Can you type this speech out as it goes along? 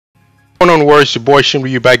Going on, words, your boy Shim,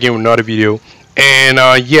 you back again with another video. And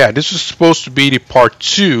yeah, this was supposed to be the part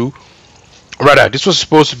 2. Rather, this was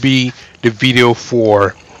supposed to be the video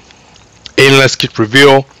for Endless Kit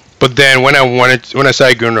Reveal. But then when I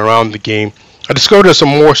started going around the game, I discovered there's some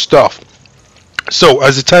more stuff. So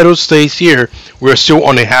as the title states here, we're still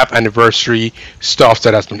on the half anniversary stuff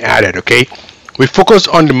that has been added. Okay, we focus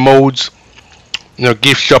on the modes,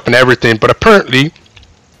 gift shop and everything. But apparently,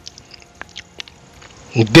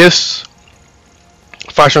 this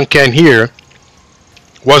fashion can here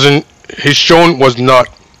was not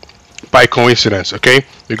by coincidence. Okay,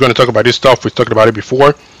 we're going to talk about this stuff. We talked about it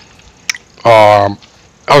before. I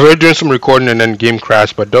was already doing some recording and then game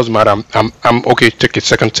crashed, but it doesn't matter. I'm okay to take a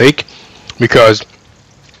second take because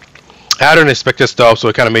I had unexpected stuff, so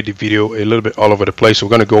it kind of made the video a little bit all over the place. So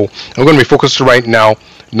I'm going to be focused right now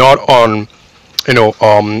not on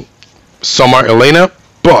Summer Elena,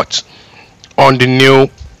 but on the new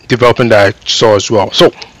development that I saw as well. So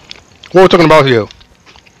what we're talking about here,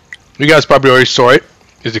 you guys probably already saw it,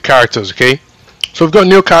 is the characters. Okay, so we've got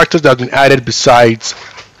new characters that have been added besides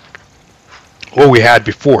what we had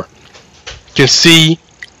before. You can see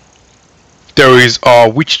there is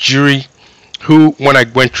Witch Jury, who when I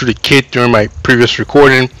went through the kit during my previous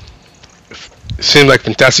recording seemed like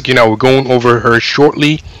fantastic. We're going over her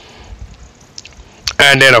shortly.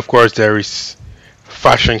 And then of course there is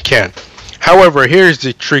Fashion Can. However, here's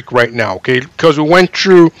the trick right now, okay? Because we went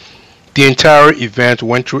through the entire event,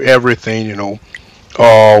 went through everything,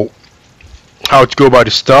 how to go about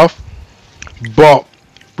the stuff, but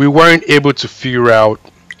we weren't able to figure out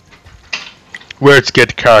where to get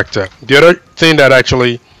the character. The other thing that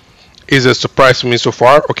actually is a surprise to me so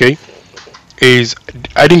far, okay, is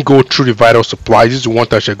I didn't go through the vital supplies. This is the one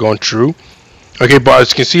that I've gone through, okay, but as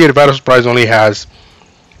you can see, the vital supplies only has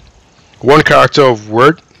one character of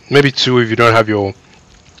word, maybe two if you don't have your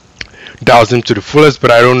dials them to the fullest,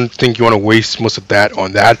 but I don't think you want to waste most of that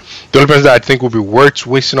on that. The only person that I think will be worth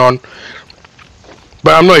wasting on,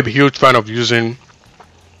 but I'm not a huge fan of using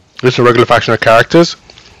this regular factional characters,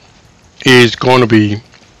 is going to be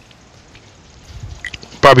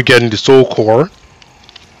probably getting the soul core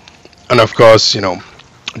and of course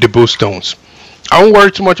the boost stones. I won't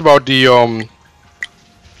worry too much about the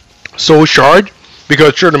soul shard,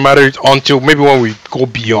 because sure, the matter is until maybe when we go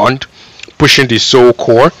beyond pushing the soul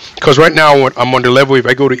core, because right now I'm on the level, if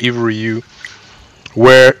I go to Evil Ryu,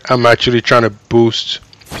 where I'm actually trying to boost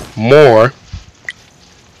more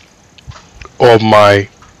of my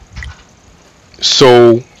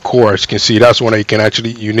soul core. As you can see, that's one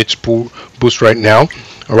that you need to boost right now.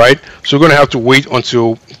 All right, so we're gonna have to wait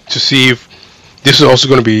until to see if this is also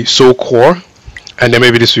going to be soul core, and then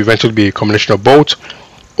maybe this will eventually be a combination of both,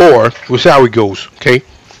 or we'll see how it goes. Okay,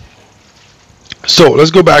 so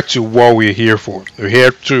let's go back to what we're here for. We're here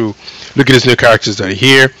to look at these new characters that are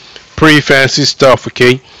here, pretty fancy stuff.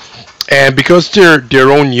 Okay, and because they're their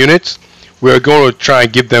own units, we're going to try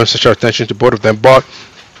and give them such attention to both of them. But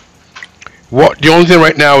the only thing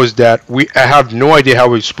right now is that I have no idea how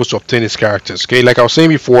we're supposed to obtain these characters. Okay, like I was saying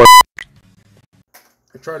before,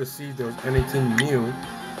 I tried to see if there was anything new,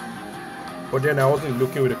 but then I wasn't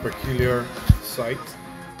looking with a peculiar sight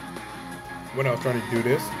when I was trying to do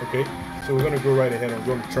this. Okay, so we're going to go right ahead and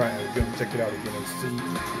we're going to try and we're going to check it out again and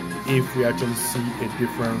see if we actually see a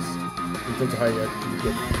difference in terms of how you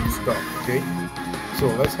actually get stuff. Okay, so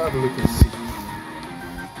let's have a look and see.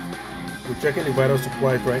 We're checking the vital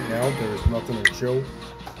supplies right now. There is nothing on show.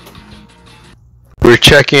 We're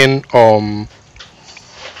checking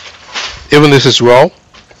even this as well.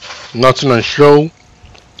 Nothing on show.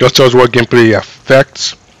 Just tells what gameplay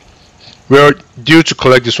affects. We're due to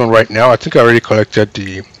collect this one right now. I think I already collected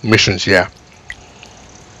the missions. Yeah.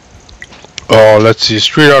 Let's see.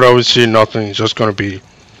 Straight out, obviously nothing. It's just gonna be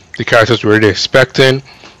the characters we're already expecting.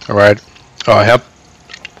 All right. I have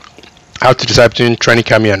to decide between Trini,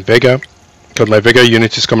 Kami, and Vega, because my Vega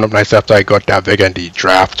unit is coming up nice after I got that Vega in the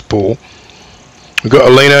draft pool. We got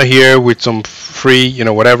Elena here with some free,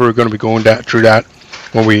 whatever. We're going to be going through that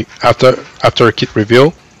when we after a kit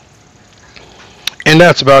reveal, and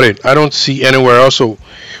that's about it. I don't see anywhere else. So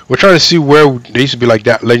we're trying to see where there used to be like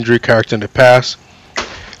that legendary character in the past.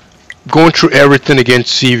 Going through everything again to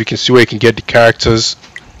see if you can see where you can get the characters.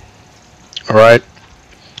 All right.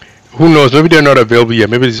 Who knows? Maybe they're not available yet.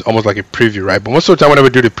 Maybe it's almost like a preview, right? But most of the time, whenever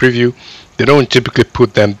we do the preview, they don't typically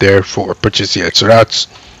put them there for purchase yet. So that's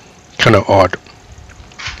kind of odd.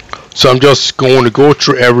 So I'm just going to go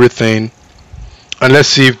through everything, and let's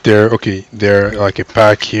see if they're okay. They're like a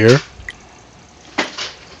pack here.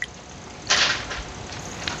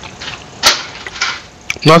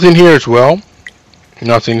 Nothing here as well.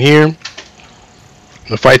 Nothing here.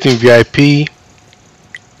 The fighting VIP.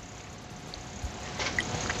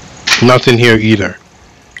 Nothing here either.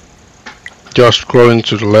 Just scrolling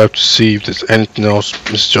to the left to see if there's anything else.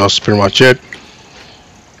 It's just pretty much it.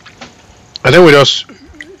 And then we just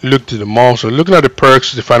look to the mall. So looking at the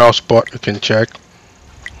perks, the final spot you can check.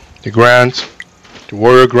 The grants, the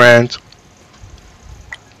warrior grant,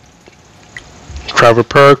 travel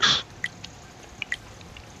perks.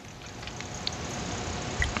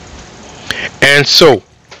 And so,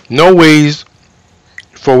 no ways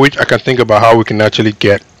for which I can think about how we can actually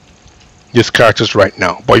get these characters right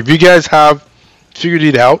now. But if you guys have figured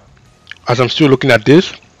it out, as I'm still looking at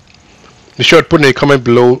this, be sure to put in a comment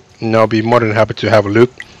below, and I'll be more than happy to have a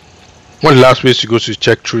look. One of the last ways to go to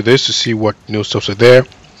check through this to see what new stuffs are there.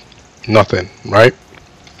 Nothing, right?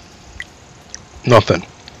 Nothing.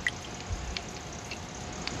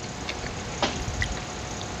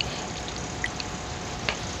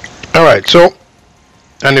 Alright, so,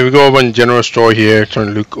 and if we go over in general store here, turn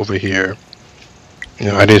to look over here. You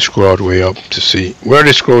know, I didn't scroll all the way up to see where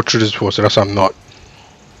they scroll through this before, so that's why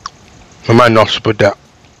I might not put that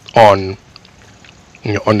on,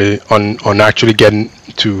 you know, on actually getting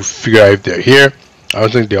to figure out if they're here. I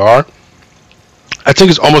don't think they are. I think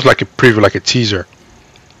it's almost like a preview, like a teaser,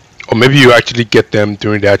 or maybe you actually get them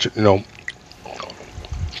during the actual, you know.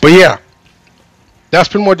 But yeah, that's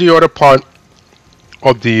pretty much the other part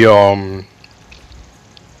of the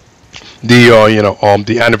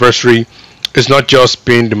the anniversary. It's not just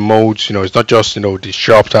being the modes, you know, it's not just, you know, the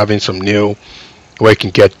shops having some new where you can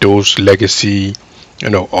get those legacy, you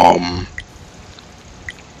know,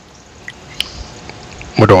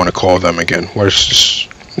 what do I want to call them again? Where's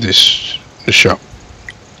this shop?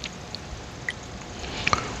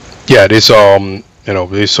 Yeah, this you know,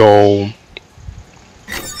 this whole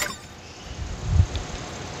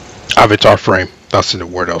avatar frame. That's the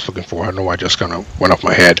word I was looking for. I don't know why I just kind of went off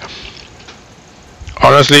my head.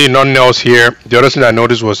 Honestly, nothing else here. The other thing I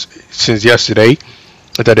noticed was since yesterday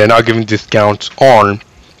that they're now giving discounts on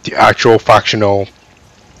the actual factional.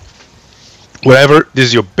 Whatever, this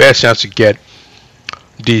is your best chance to get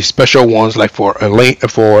the special ones, like for a link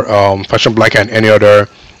for Fashion Black and any other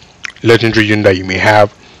legendary unit that you may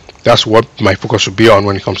have. That's what my focus will be on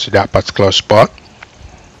when it comes to that particular spot.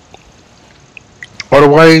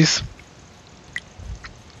 Otherwise,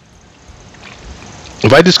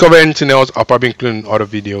 if I discover anything else, I'll probably include in other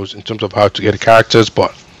videos in terms of how to get the characters,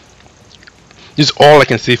 but this is all I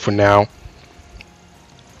can say for now.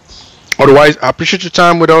 Otherwise, I appreciate your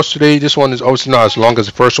time with us today. This one is obviously not as long as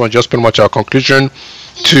the first one, just pretty much our conclusion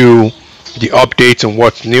to the updates and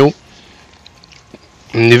what's new.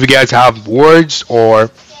 And if you guys have words or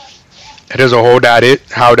as a whole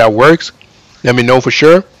how that works, let me know for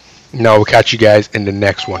sure. Now we'll catch you guys in the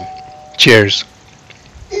next one. Cheers.